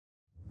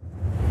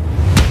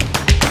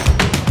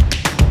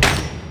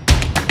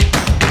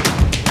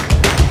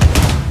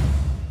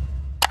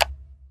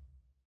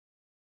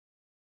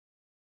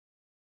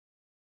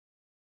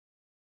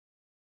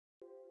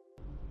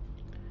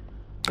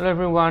Hello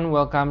everyone,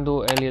 welcome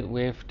to Elliott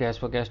Wave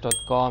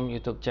Forex.com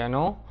YouTube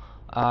channel.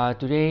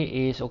 Today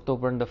is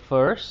October the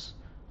 1st,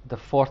 the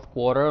fourth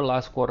quarter,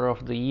 last quarter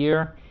of the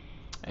year,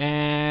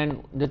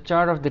 and the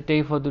chart of the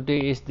day for today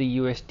is the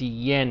USD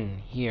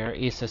yen. Here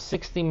is a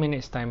 60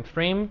 minutes time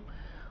frame.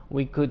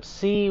 We could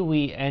see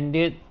we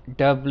ended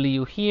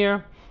W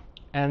here,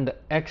 and the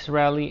X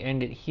rally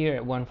ended here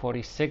at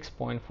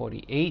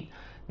 146.48.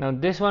 Now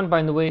this one,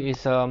 by the way,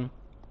 is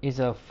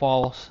a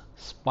false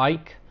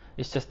spike.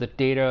 It's just the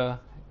data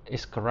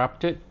is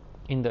corrupted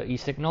in the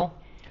e-signal,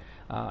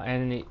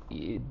 and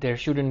there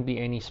shouldn't be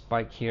any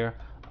spike here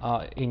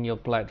in your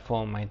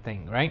platform, I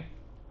think, right?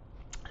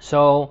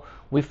 So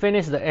we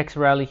finished the X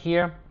rally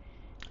here,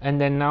 and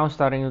then now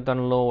starting to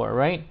turn lower,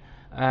 right?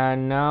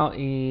 And now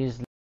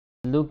is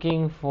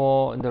looking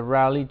for the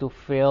rally to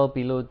fail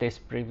below this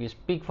previous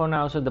peak for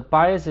now. So the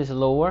bias is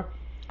lower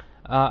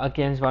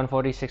against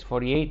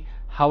 146.48.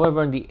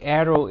 However, the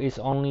arrow is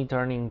only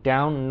turning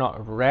down,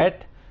 not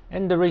red,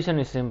 and the reason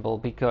is simple,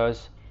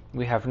 because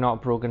we have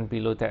not broken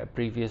below that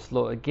previous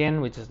low again,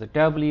 which is the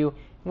W,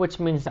 which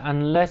means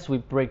unless we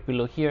break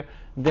below here,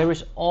 there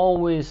is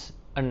always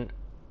an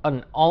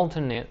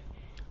alternate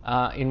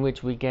in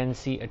which we can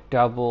see a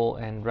double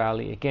and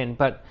rally again.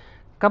 But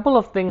a couple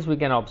of things we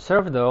can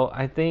observe, though,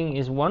 I think,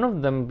 is one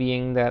of them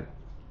being that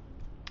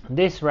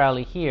this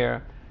rally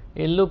here,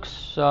 it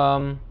looks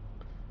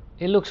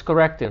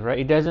corrective, right?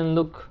 It doesn't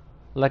look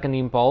like an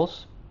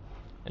impulse.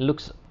 It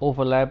looks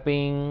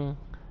overlapping,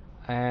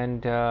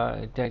 and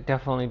that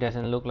definitely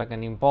doesn't look like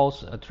an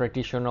impulse, a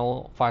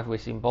traditional 5-way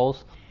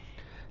impulse.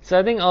 So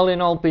I think all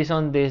in all, based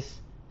on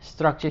this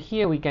structure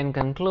here, we can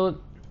conclude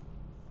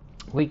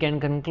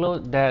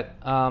that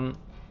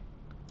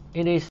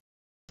it is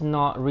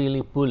not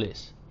really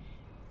bullish,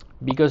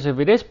 because if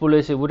it is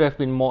bullish, it would have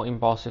been more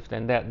impulsive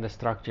than that, the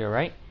structure,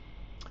 right?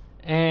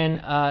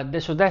 And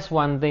so that's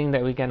one thing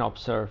that we can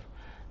observe.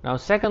 Now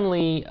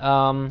secondly,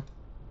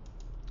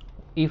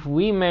 if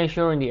we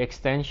measure in the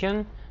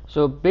extension,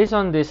 so based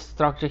on this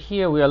structure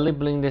here, we are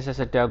labeling this as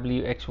a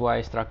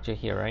WXY structure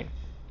here, right?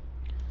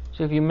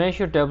 So if you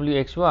measure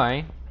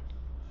WXY,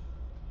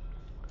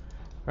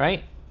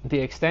 right, the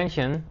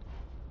extension,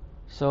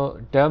 so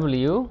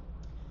W,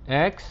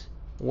 X,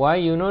 Y,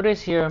 you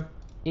notice here,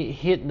 it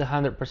hit the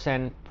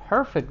 100%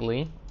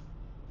 perfectly.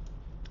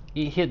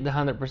 It hit the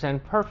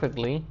 100%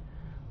 perfectly.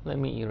 Let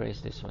me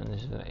erase this one,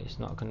 it's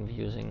not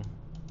confusing.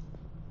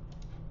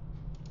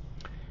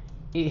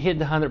 It hit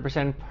the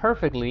 100%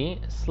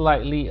 perfectly,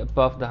 slightly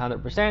above the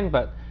 100%,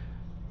 but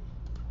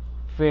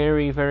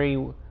very,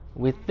 very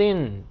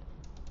within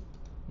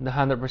the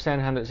 100%,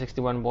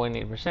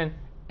 161.8%,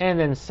 and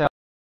then sell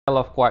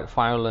off quite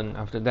violent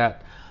after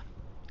that.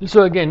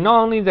 So again, not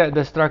only that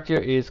the structure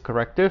is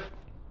corrective,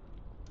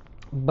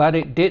 but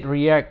it did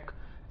react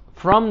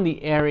from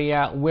the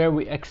area where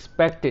we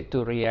expect it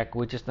to react,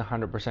 which is the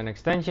 100%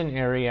 extension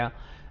area,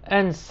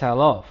 and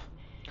sell off.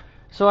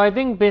 So I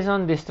think based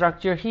on the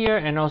structure here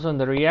and also on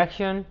the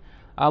reaction,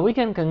 we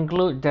can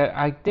conclude that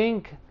I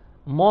think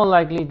more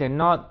likely than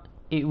not,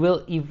 it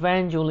will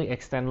eventually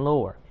extend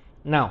lower.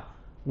 Now,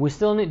 we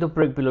still need to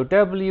break below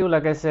W,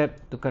 like I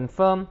said, to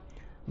confirm,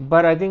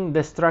 but I think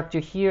the structure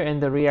here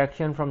and the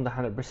reaction from the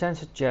 100%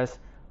 suggests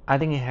I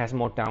think it has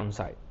more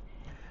downside.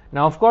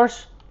 Now, of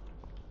course,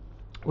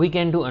 we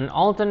can do an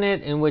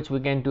alternate in which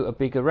we can do a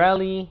bigger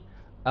rally,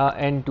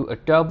 and do a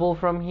double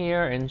from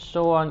here and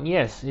so on.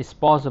 Yes, it's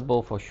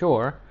possible for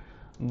sure,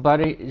 but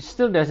it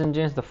still doesn't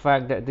change the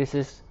fact that this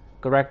is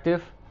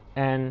corrective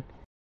and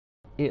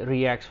it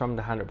reacts from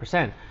the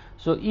 100%.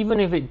 So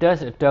even if it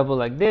does a double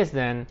like this,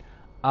 then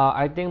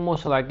I think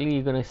most likely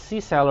you're going to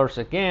see sellers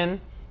again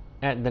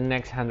at the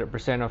next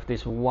 100% of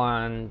this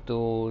 1,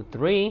 2,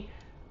 3.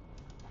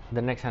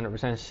 The next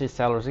 100% see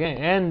sellers again,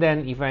 and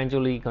then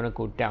eventually going to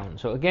go down.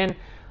 So again,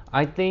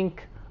 I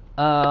think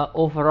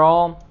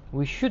overall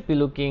we should be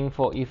looking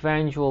for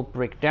eventual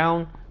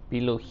breakdown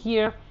below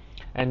here,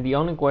 and the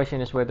only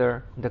question is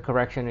whether the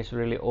correction is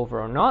really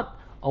over or not,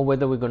 or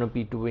whether we're going to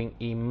be doing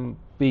a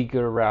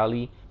bigger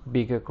rally,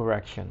 bigger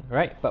correction,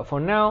 right? But for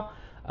now,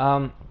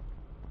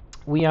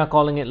 we are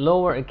calling it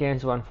lower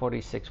against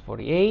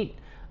 146.48,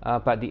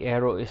 but the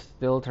arrow is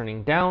still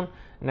turning down.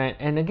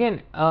 And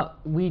again,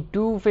 we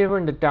do favor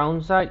in the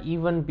downside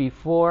even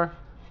before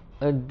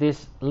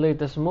this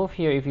latest move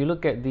here. If you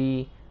look at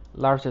the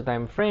larger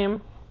time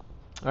frame,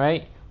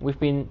 right, we've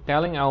been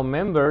telling our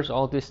members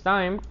all this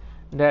time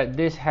that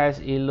this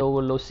has a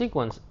lower low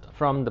sequence.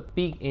 From the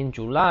peak in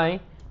July,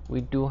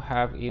 we do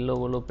have a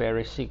lower low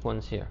bearish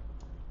sequence here.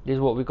 This is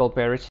what we call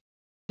bearish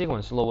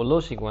sequence, lower low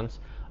sequence.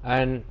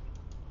 And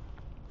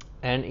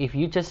if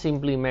you just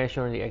simply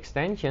measure the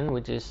extension,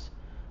 which is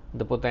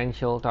the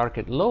potential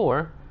target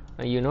lower,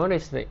 you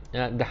notice that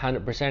the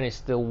 100% is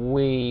still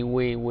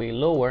way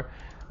lower,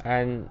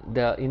 and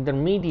the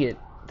intermediate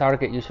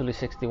target, usually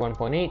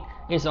 61.8,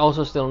 is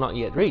also still not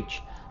yet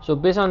reached. So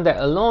based on that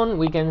alone,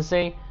 we can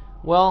say,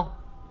 well,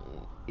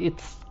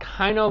 it's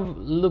kind of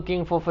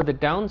looking for the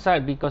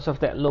downside because of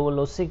that lower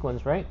low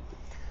sequence, right?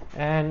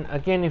 And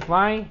again, if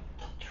I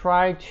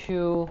try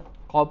to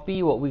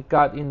copy what we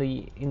got in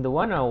the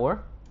 1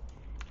 hour.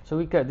 So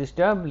we got this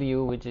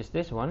W, which is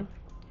this one.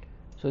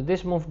 So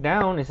this move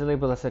down is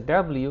labeled as a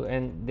W,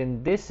 and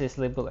then this is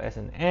labeled as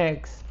an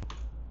X,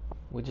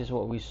 which is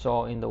what we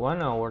saw in the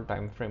 1 hour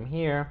time frame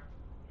here.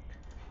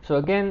 So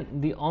again,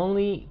 the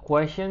only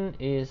question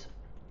is,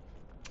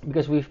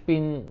 because we've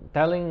been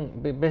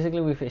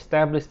basically we've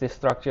established this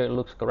structure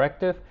looks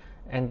corrective,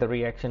 and the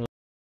reaction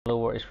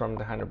lower is from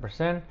the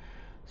 100%.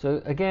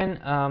 So again,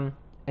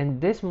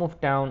 and this move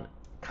down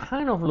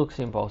kind of looks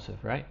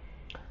impulsive, right?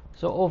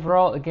 So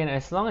overall, again,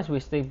 as long as we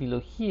stay below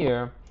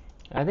here,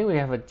 I think we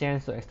have a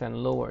chance to extend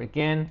lower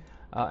again,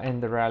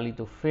 and the rally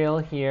to fail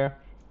here,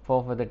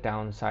 fall for the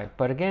downside.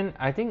 But again,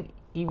 I think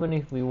even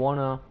if we want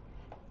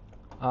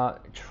to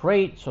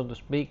trade, so to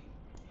speak,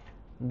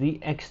 the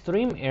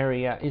extreme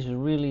area is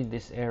really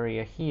this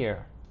area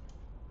here,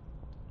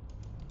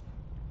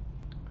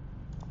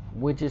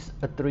 which is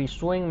a 3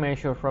 swing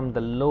measure from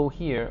the low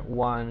here,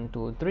 1,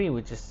 2, 3,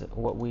 which is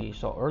what we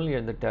saw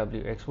earlier, the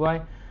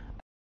WXY,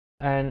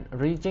 and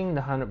reaching the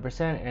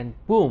 100%, and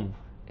boom,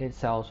 it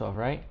sells off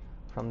right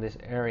from this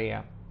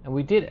area. And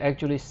we did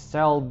actually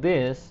sell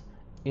this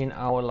in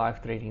our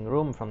live trading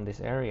room from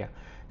this area.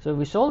 So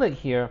we sold it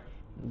here.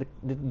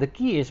 The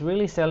key is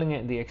really selling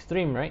at the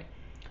extreme, right?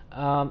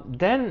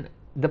 Then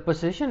the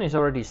position is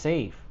already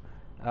safe.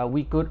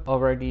 We could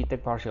already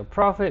take partial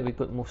profit. We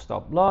could move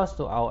stop loss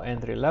to our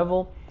entry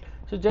level.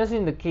 So just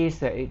in the case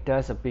that it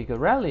does a bigger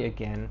rally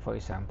again, for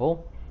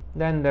example,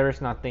 then there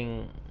is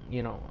nothing,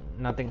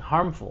 nothing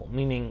harmful,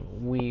 meaning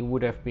we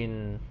would have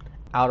been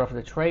out of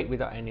the trade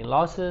without any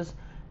losses,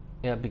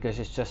 because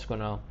it's just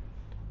gonna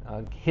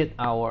hit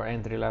our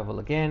entry level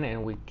again,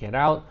 and we get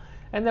out,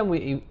 and then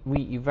we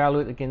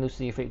evaluate again to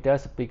see if it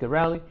does a bigger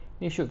rally.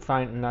 You should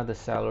find another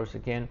sellers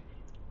again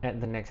at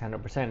the next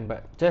 100%.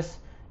 But just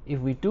if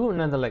we do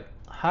another leg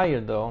higher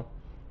though,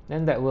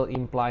 then that will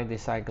imply the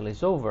cycle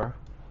is over.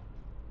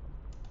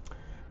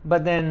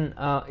 But then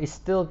it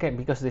still can,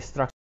 because the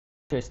structure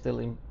is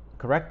still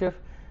corrective,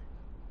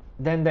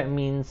 then that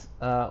means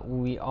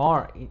we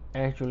are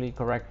actually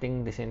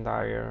correcting this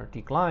entire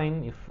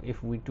decline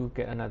if we do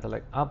get another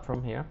leg up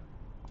from here.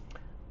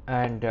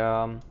 And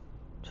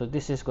so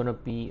this is going to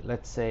be,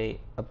 let's say,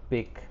 a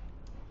big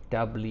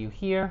W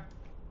here,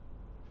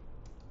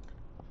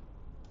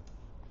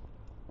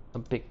 a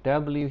big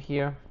W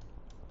here,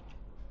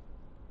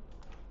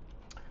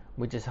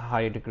 which is a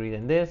higher degree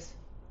than this.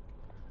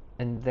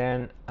 And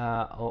then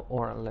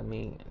or let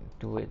me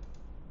do it,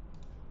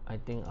 I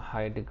think a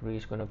higher degree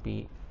is going to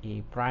be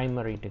a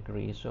primary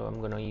degree, so I'm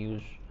going to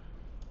use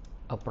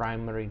a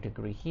primary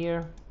degree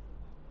here,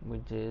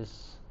 which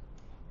is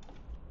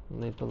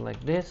labeled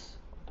like this,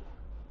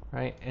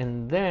 right?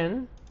 And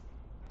then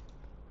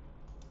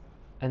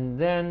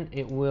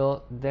it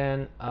will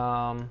then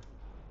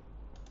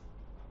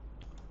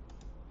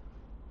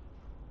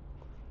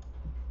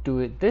do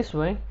it this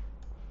way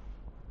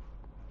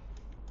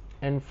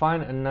and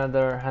find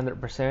another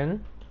 100%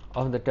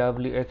 of the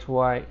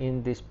WXY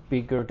in this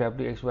bigger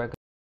WXY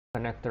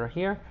connector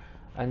here,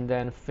 and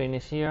then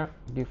finish here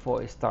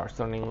before it starts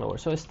turning lower.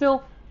 So it's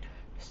still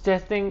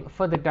testing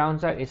for the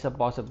downside is a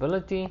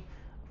possibility,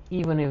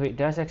 even if it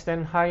does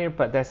extend higher,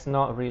 but that's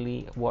not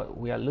really what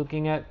we are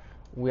looking at.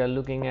 We are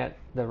looking at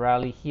the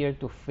rally here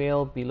to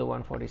fail below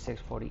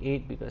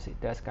 146.48, because it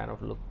does kind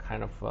of look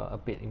a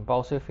bit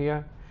impulsive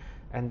here,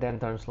 and then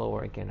turns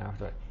lower again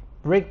after it.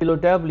 Break below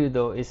W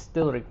though is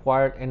still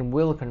required and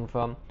will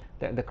confirm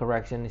that the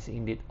correction is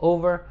indeed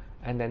over,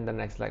 and then the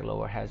next leg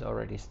lower has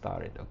already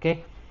started.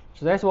 Okay,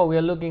 so that's what we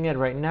are looking at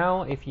right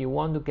now. If you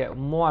want to get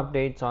more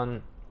updates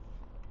on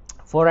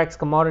Forex,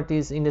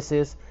 commodities,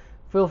 indices,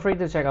 feel free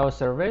to check our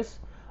service.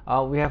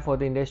 We have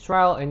 14 days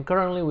trial, and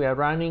currently we are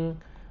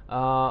running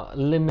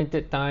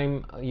limited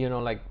time,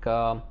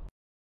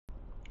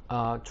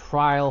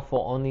 trial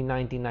for only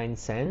 99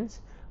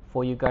 cents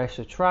for you guys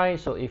to try.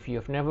 So if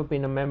you've never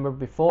been a member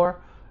before,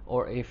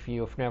 or if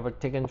you've never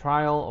taken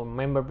trial or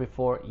member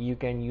before, you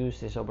can use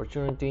this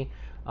opportunity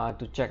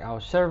to check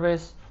our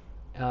service.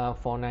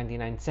 For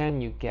 99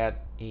 cents, you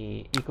get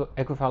a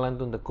equivalent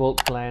to the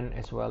gold plan,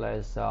 as well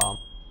as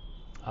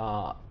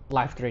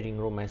live trading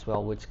room as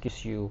well, which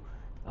gives you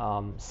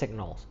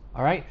signals.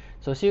 All right,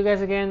 so see you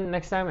guys again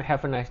next time.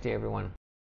 Have a nice day, everyone.